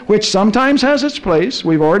in it, which sometimes has its place.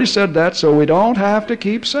 We've already said that, so we don't have to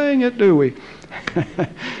keep saying it, do we?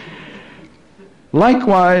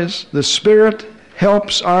 Likewise, the Spirit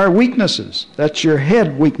helps our weaknesses. That's your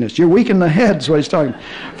head weakness. You're weak in the head is what he's talking about.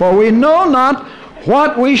 For we know not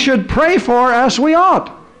what we should pray for as we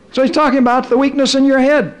ought. So he's talking about the weakness in your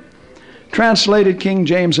head. Translated King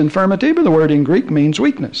James infirmity, but the word in Greek means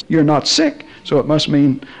weakness. You're not sick, so it must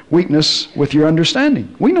mean weakness with your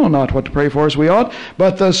understanding. We know not what to pray for as we ought,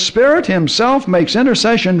 but the Spirit Himself makes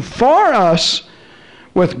intercession for us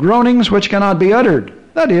with groanings which cannot be uttered.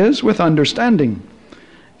 That is, with understanding.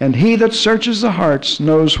 And He that searches the hearts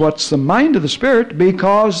knows what's the mind of the Spirit,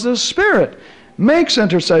 because the Spirit makes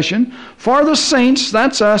intercession for the saints,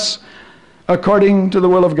 that's us, according to the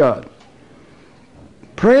will of God.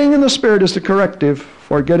 Praying in the Spirit is the corrective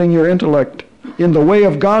for getting your intellect in the way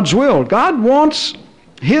of God's will. God wants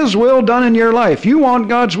His will done in your life. You want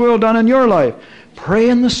God's will done in your life. Pray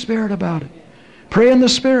in the Spirit about it. Pray in the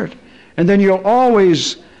Spirit. And then you'll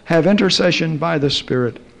always have intercession by the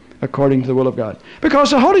Spirit according to the will of God.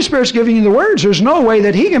 Because the Holy Spirit's giving you the words. There's no way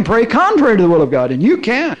that He can pray contrary to the will of God, and you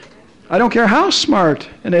can't. I don't care how smart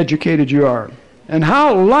and educated you are and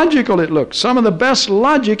how logical it looks. Some of the best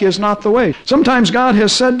logic is not the way. Sometimes God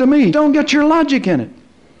has said to me, don't get your logic in it,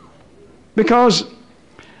 because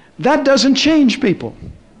that doesn't change people.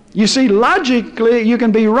 You see, logically you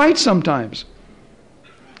can be right sometimes.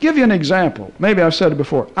 Give you an example. Maybe I've said it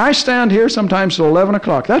before. I stand here sometimes till 11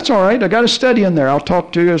 o'clock. That's all right. I got a study in there. I'll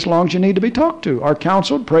talk to you as long as you need to be talked to, or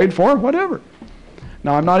counseled, prayed for, whatever.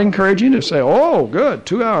 Now, I'm not encouraging you to say, oh, good,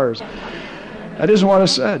 2 hours. That isn't what I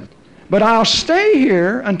said. But I'll stay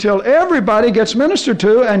here until everybody gets ministered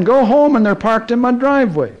to and go home and they're parked in my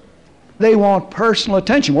driveway. They want personal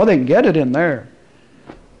attention. Well, they can get it in there.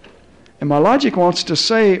 And my logic wants to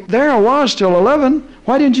say, there I was till 11.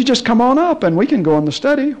 Why didn't you just come on up and we can go in the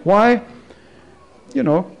study? Why,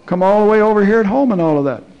 come all the way over here at home and all of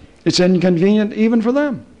that? It's inconvenient even for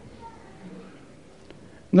them.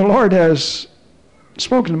 And the Lord has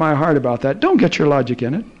spoken to my heart about that. Don't get your logic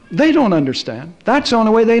in it. They don't understand. That's the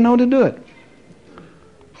only way they know to do it.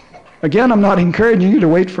 Again, I'm not encouraging you to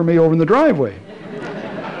wait for me over in the driveway.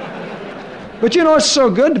 But it's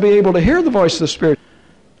so good to be able to hear the voice of the Spirit.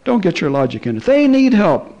 Don't get your logic in it. They need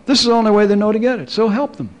help. This is the only way they know to get it. So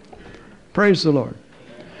help them. Praise the Lord.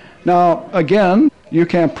 Now, again, you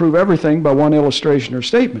can't prove everything by one illustration or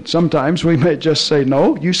statement. Sometimes we may just say,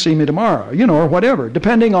 no, you see me tomorrow, or whatever.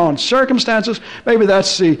 Depending on circumstances, maybe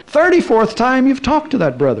that's the 34th time you've talked to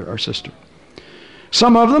that brother or sister.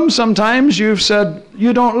 Some of them, sometimes you've said,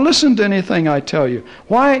 you don't listen to anything I tell you.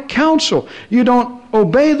 Why counsel? You don't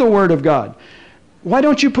obey the Word of God. Why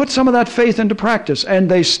don't you put some of that faith into practice? And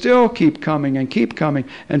they still keep coming and keep coming.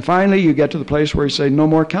 And finally you get to the place where you say, no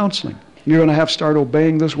more counseling. You're going to have to start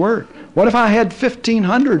obeying this Word. What if I had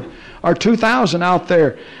 1,500 or 2,000 out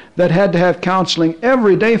there that had to have counseling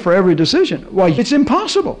every day for every decision? Well, it's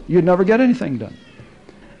impossible. You'd never get anything done.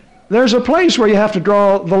 There's a place where you have to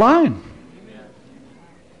draw the line.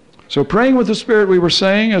 So praying with the Spirit, we were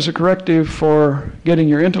saying, as a corrective for getting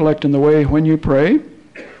your intellect in the way when you pray.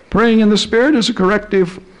 Praying in the Spirit is a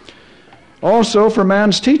corrective also for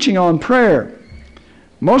man's teaching on prayer.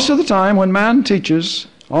 Most of the time when man teaches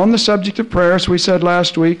on the subject of prayer, as we said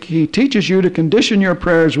last week, he teaches you to condition your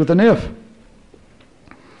prayers with an if.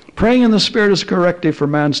 Praying in the Spirit is a corrective for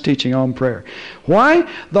man's teaching on prayer. Why?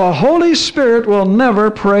 The Holy Spirit will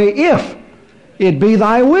never pray if it be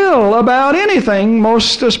thy will about anything,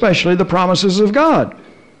 most especially the promises of God.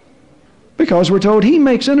 Because we're told he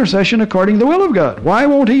makes intercession according to the will of God. Why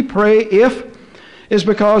won't he pray if? Is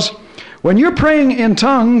because when you're praying in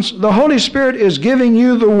tongues, the Holy Spirit is giving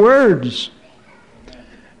you the words.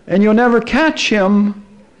 And you'll never catch him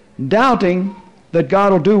doubting that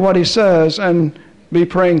God will do what he says and be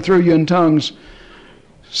praying through you in tongues,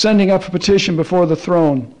 sending up a petition before the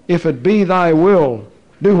throne. If it be thy will,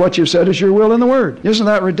 do what you've said is your will in the Word. Isn't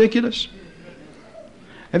that ridiculous?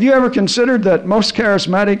 Have you ever considered that most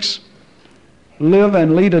charismatics live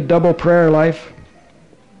and lead a double prayer life?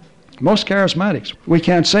 Most charismatics. We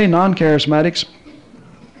can't say non-charismatics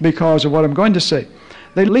because of what I'm going to say.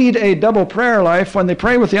 They lead a double prayer life. When they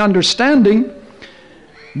pray with the understanding,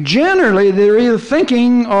 generally they're either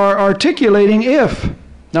thinking or articulating if.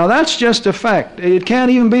 Now that's just a fact. It can't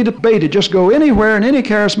even be debated. Just go anywhere in any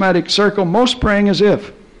charismatic circle, most praying is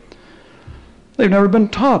if. They've never been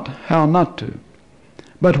taught how not to.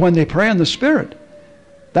 But when they pray in the Spirit,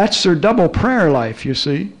 that's their double prayer life, you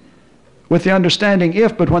see, with the understanding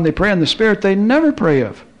if, but when they pray in the Spirit, they never pray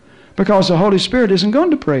if, because the Holy Spirit isn't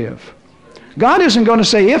going to pray if. God isn't going to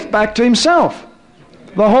say if back to himself.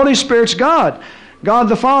 The Holy Spirit's God. God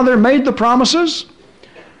the Father made the promises.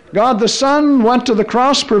 God the Son went to the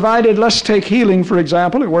cross, provided, let's take healing, for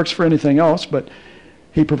example. It works for anything else, but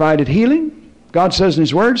he provided healing. God says in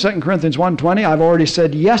his word, 2 Corinthians 1:20, I've already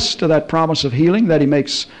said yes to that promise of healing that he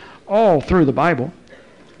makes all through the Bible,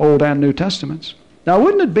 Old and New Testaments. Now,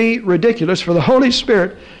 wouldn't it be ridiculous for the Holy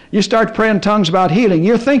Spirit, you start praying tongues about healing,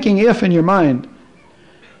 you're thinking if in your mind.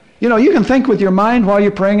 You can think with your mind while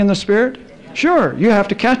you're praying in the Spirit. Sure, you have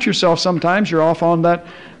to catch yourself sometimes. You're off on that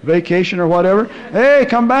vacation or whatever. Hey,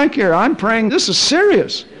 come back here. I'm praying. This is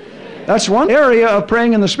serious. That's one area of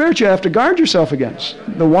praying in the Spirit you have to guard yourself against.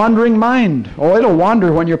 The wandering mind. Oh, it'll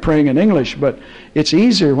wander when you're praying in English, but it's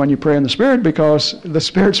easier when you pray in the Spirit because the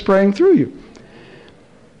Spirit's praying through you.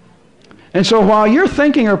 And so while you're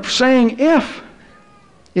thinking or saying if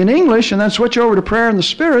in English and then switch over to prayer in the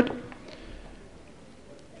Spirit,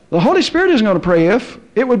 the Holy Spirit isn't going to pray if.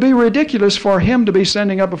 It would be ridiculous for him to be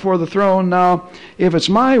standing up before the throne. Now, if it's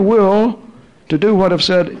my will to do what I've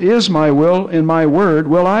said is my will in my word,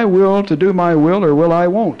 will I will to do my will or will I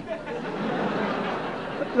won't?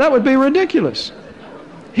 That would be ridiculous.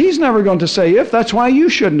 He's never going to say if. That's why you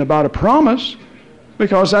shouldn't about a promise,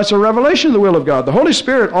 because that's a revelation of the will of God. The Holy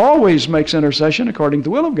Spirit always makes intercession according to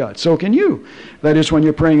the will of God. So can you. That is when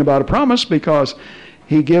you're praying about a promise, because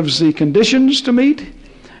he gives the conditions to meet.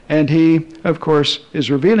 And he, of course,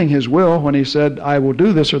 is revealing his will when he said, I will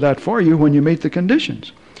do this or that for you when you meet the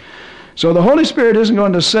conditions. So the Holy Spirit isn't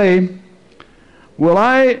going to say, will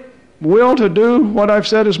I will to do what I've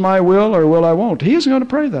said is my will, or will I won't? He isn't going to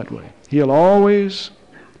pray that way. He'll always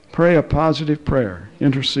pray a positive prayer,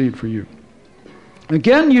 intercede for you.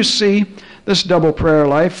 Again, you see this double prayer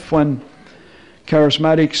life when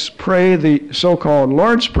charismatics pray the so-called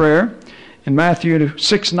Lord's Prayer. In Matthew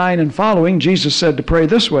 6, 9 and following, Jesus said to pray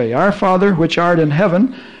this way, Our Father, which art in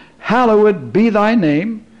heaven, hallowed be thy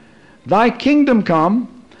name. Thy kingdom come,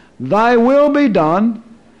 thy will be done.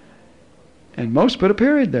 And most put a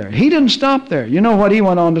period there. He didn't stop there. You know what he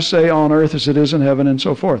went on to say, on earth as it is in heaven, and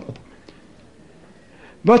so forth.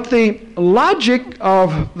 But the logic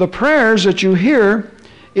of the prayers that you hear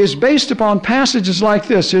is based upon passages like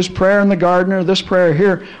this, his prayer in the garden, or this prayer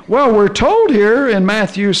here. Well, we're told here in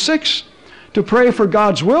Matthew 6 to pray for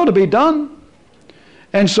God's will to be done.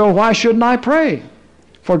 And so why shouldn't I pray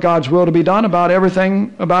for God's will to be done about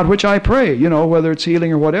everything about which I pray, whether it's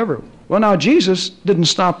healing or whatever? Well, now Jesus didn't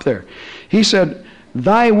stop there. He said,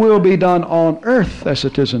 Thy will be done on earth as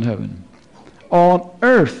it is in heaven. On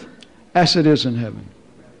earth as it is in heaven.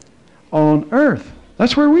 On earth.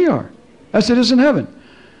 That's where we are, as it is in heaven.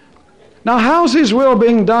 Now, how's His will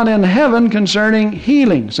being done in heaven concerning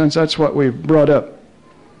healing, since that's what we brought up?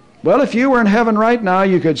 Well, if you were in heaven right now,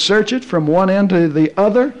 you could search it from one end to the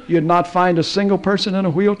other. You'd not find a single person in a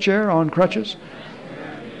wheelchair on crutches,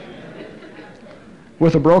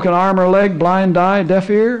 with a broken arm or leg, blind eye, deaf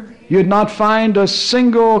ear. You'd not find a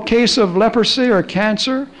single case of leprosy or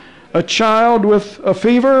cancer, a child with a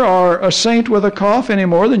fever, or a saint with a cough, any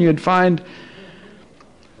more than you'd find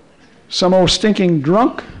some old stinking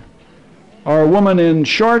drunk or a woman in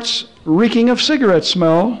shorts reeking of cigarette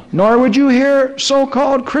smell, nor would you hear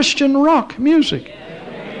so-called Christian rock music.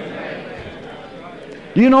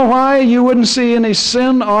 Do you know why you wouldn't see any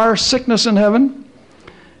sin or sickness in heaven?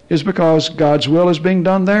 Is because God's will is being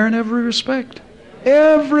done there in every respect.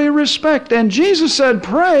 Every respect. And Jesus said,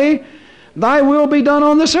 pray, thy will be done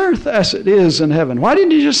on this earth as it is in heaven. Why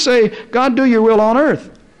didn't He just say, God, do your will on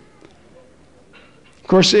earth? Of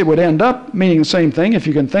course, it would end up meaning the same thing if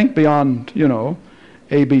you can think beyond,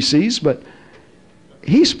 ABCs, but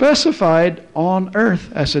He specified on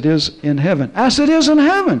earth as it is in heaven. As it is in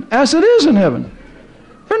heaven. As it is in heaven.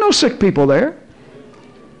 There are no sick people there.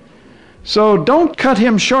 So don't cut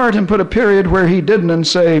Him short and put a period where He didn't and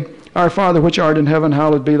say, Our Father which art in heaven,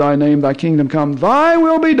 hallowed be thy name, thy kingdom come, thy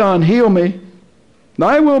will be done, heal me.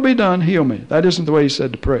 Thy will be done, heal me. That isn't the way He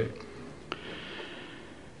said to pray.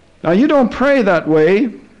 Now, you don't pray that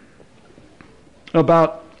way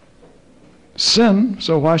about sin,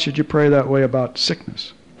 so why should you pray that way about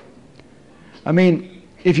sickness? I mean,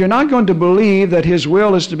 if you're not going to believe that His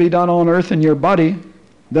will is to be done on earth in your body,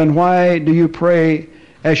 then why do you pray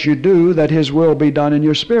as you do that His will be done in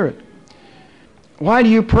your spirit? Why do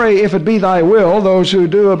you pray, if it be thy will, those who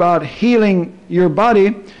do, about healing your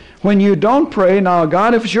body, when you don't pray, now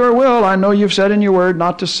God, if it's your will, I know you've said in your word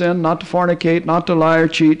not to sin, not to fornicate, not to lie or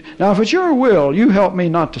cheat. Now if it's your will, you help me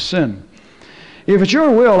not to sin. If it's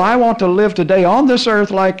your will, I want to live today on this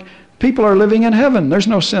earth like people are living in heaven. There's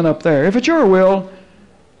no sin up there. If it's your will,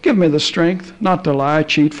 give me the strength not to lie,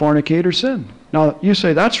 cheat, fornicate, or sin. Now you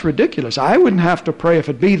say, that's ridiculous. I wouldn't have to pray, if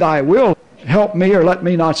it be thy will, help me or let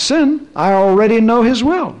me not sin. I already know His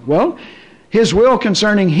will. Well, His will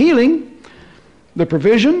concerning healing, the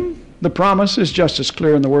provision, the promise is just as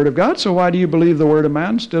clear in the Word of God. So why do you believe the word of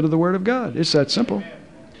man instead of the Word of God? It's that simple.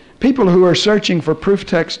 People who are searching for proof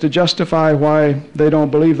texts to justify why they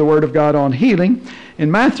don't believe the Word of God on healing,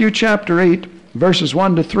 in Matthew chapter 8, verses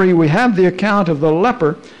 1 to 3, we have the account of the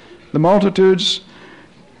leper. The multitudes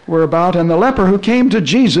were about, and the leper who came to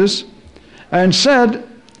Jesus and said,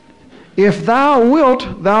 If thou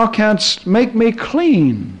wilt, thou canst make me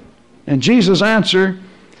clean. And Jesus answered,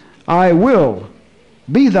 I will,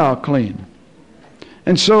 be thou clean.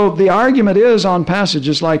 And so the argument is on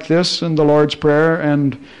passages like this in the Lord's Prayer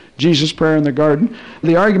and Jesus' prayer in the garden,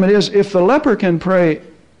 the argument is, if the leper can pray,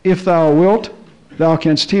 if thou wilt, thou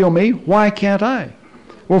canst heal me, why can't I?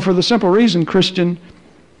 Well, for the simple reason, Christian,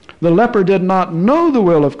 the leper did not know the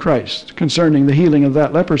will of Christ concerning the healing of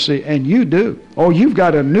that leprosy, and you do. Oh, you've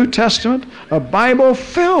got a New Testament, a Bible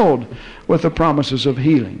filled with the promises of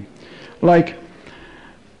healing. Like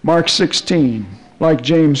Mark 16, like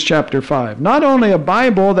James chapter 5. Not only a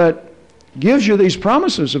Bible that gives you these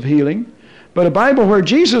promises of healing, but a Bible where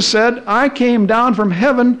Jesus said, I came down from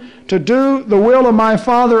heaven to do the will of my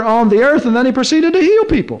Father on the earth, and then He proceeded to heal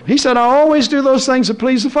people. He said, I always do those things that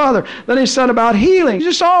please the Father. Then He said about healing,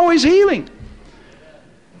 just always healing.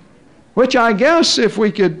 Which I guess if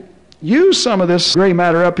we could use some of this gray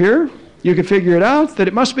matter up here, you could figure it out, that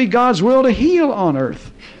it must be God's will to heal on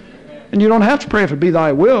earth. And you don't have to pray if it be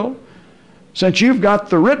thy will. Since you've got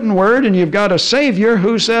the written word and you've got a Savior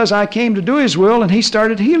who says, I came to do his will, and he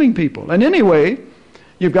started healing people. And anyway,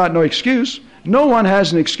 you've got no excuse. No one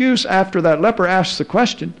has an excuse after that leper asked the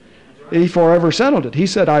question. He forever settled it. He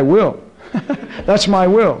said, I will. That's my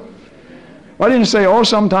will. Why didn't he say, oh,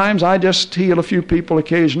 sometimes I just heal a few people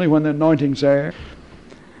occasionally when the anointing's there?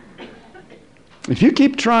 If you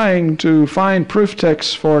keep trying to find proof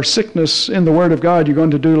texts for sickness in the Word of God, you're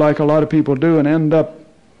going to do like a lot of people do and end up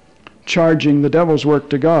charging the devil's work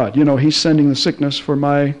to God. You know, he's sending the sickness for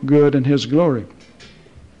my good and his glory.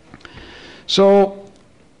 So,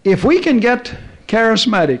 if we can get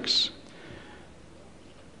charismatics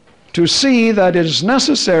to see that it is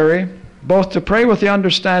necessary both to pray with the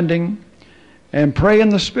understanding and pray in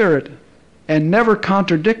the Spirit and never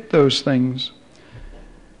contradict those things,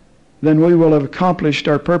 then we will have accomplished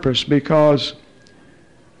our purpose, because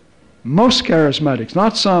most charismatics,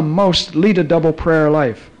 not some, most lead a double prayer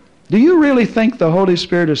life. Do you really think the Holy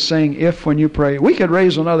Spirit is saying if when you pray? We could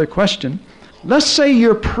raise another question. Let's say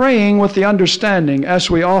you're praying with the understanding, as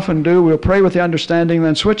we often do. We'll pray with the understanding,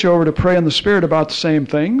 then switch over to pray in the Spirit about the same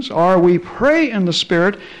things. Or we pray in the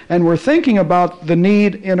Spirit and we're thinking about the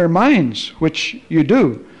need in our minds, which you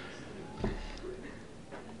do.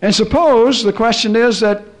 And suppose the question is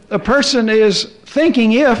that a person is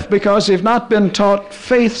thinking if, because they've not been taught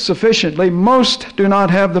faith sufficiently. Most do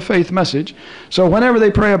not have the faith message. So whenever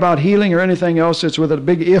they pray about healing or anything else, it's with a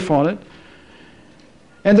big if on it.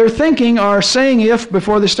 And they're thinking or saying if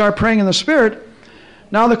before they start praying in the Spirit.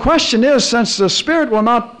 Now the question is, since the Spirit will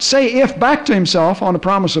not say if back to himself on the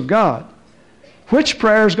promise of God, which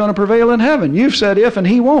prayer is going to prevail in heaven? You've said if and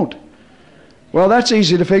he won't. Well, that's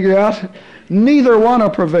easy to figure out. Neither one will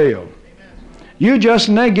prevail. You just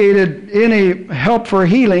negated any help for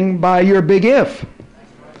healing by your big if.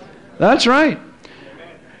 That's right.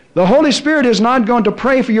 The Holy Spirit is not going to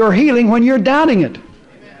pray for your healing when you're doubting it.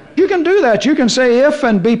 You can do that. You can say if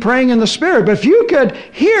and be praying in the Spirit. But if you could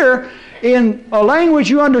hear in a language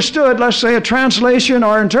you understood, let's say a translation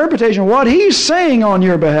or interpretation, what he's saying on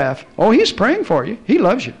your behalf. Oh, he's praying for you. He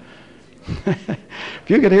loves you. If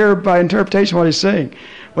you could hear by interpretation what he's saying.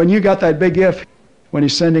 When you got that big if, when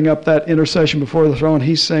he's sending up that intercession before the throne,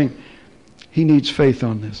 he's saying, he needs faith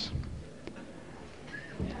on this.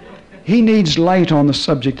 He needs light on the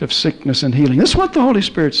subject of sickness and healing. This is what the Holy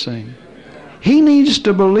Spirit's saying. He needs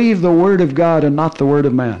to believe the Word of God and not the word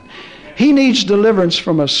of man. He needs deliverance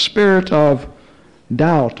from a spirit of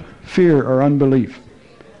doubt, fear, or unbelief.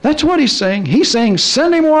 That's what he's saying. He's saying,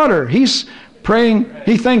 send him water. He's praying,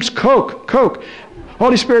 he thinks Coke.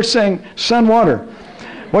 Holy Spirit's saying, send water.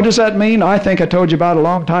 What does that mean? I think I told you about it a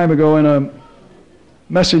long time ago in a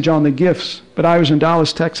message on the gifts. But I was in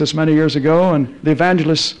Dallas, Texas many years ago, and the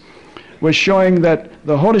evangelist was showing that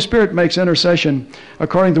the Holy Spirit makes intercession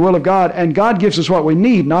according to the will of God, and God gives us what we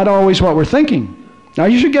need, not always what we're thinking. Now,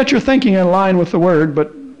 you should get your thinking in line with the Word,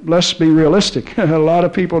 but let's be realistic. A lot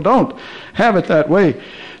of people don't have it that way.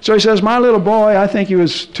 So he says, my little boy, I think he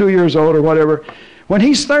was 2 years old or whatever, when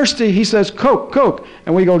he's thirsty, he says, Coke,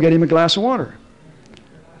 and we go get him a glass of water.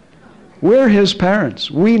 We're his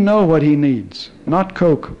parents. We know what he needs. Not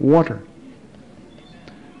Coke, water.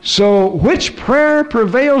 So which prayer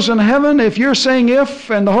prevails in heaven? If you're saying if,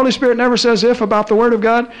 and the Holy Spirit never says if about the Word of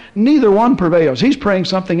God, neither one prevails. He's praying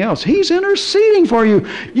something else. He's interceding for you.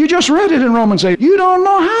 You just read it in Romans 8. You don't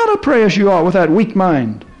know how to pray as you ought with that weak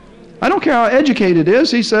mind. I don't care how educated it is.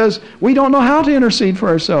 He says we don't know how to intercede for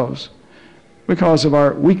ourselves because of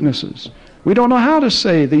our weaknesses. We don't know how to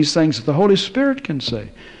say these things that the Holy Spirit can say.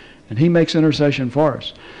 And he makes intercession for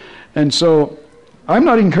us. And so I'm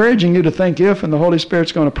not encouraging you to think if and the Holy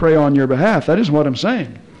Spirit's going to pray on your behalf. That isn't what I'm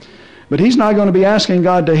saying. But he's not going to be asking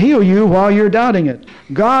God to heal you while you're doubting it.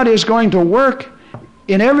 God is going to work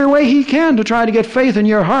in every way he can to try to get faith in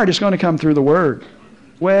your heart. It's going to come through the Word.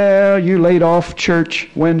 Well, you laid off church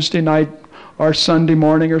Wednesday night or Sunday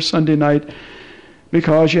morning or Sunday night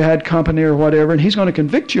because you had company or whatever, and he's going to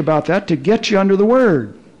convict you about that to get you under the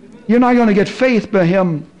Word. You're not going to get faith by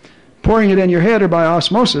him pouring it in your head or by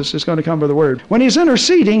osmosis. It's going to come by the Word. When he's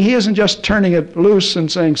interceding, he isn't just turning it loose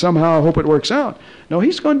and saying, somehow I hope it works out. No,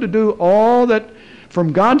 he's going to do all that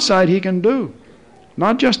from God's side he can do.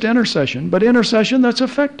 Not just intercession, but intercession that's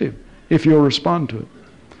effective if you'll respond to it.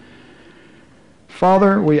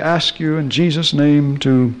 Father, we ask you in Jesus' name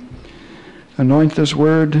to anoint this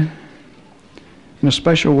word in a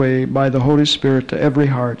special way by the Holy Spirit to every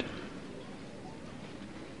heart.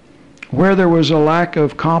 Where there was a lack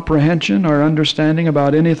of comprehension or understanding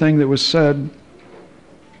about anything that was said,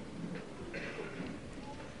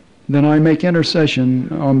 then I make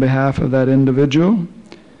intercession on behalf of that individual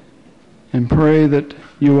and pray that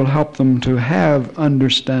you will help them to have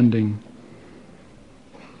understanding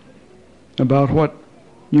about what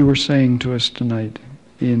you were saying to us tonight.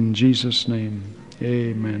 In Jesus' name,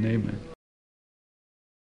 amen, amen.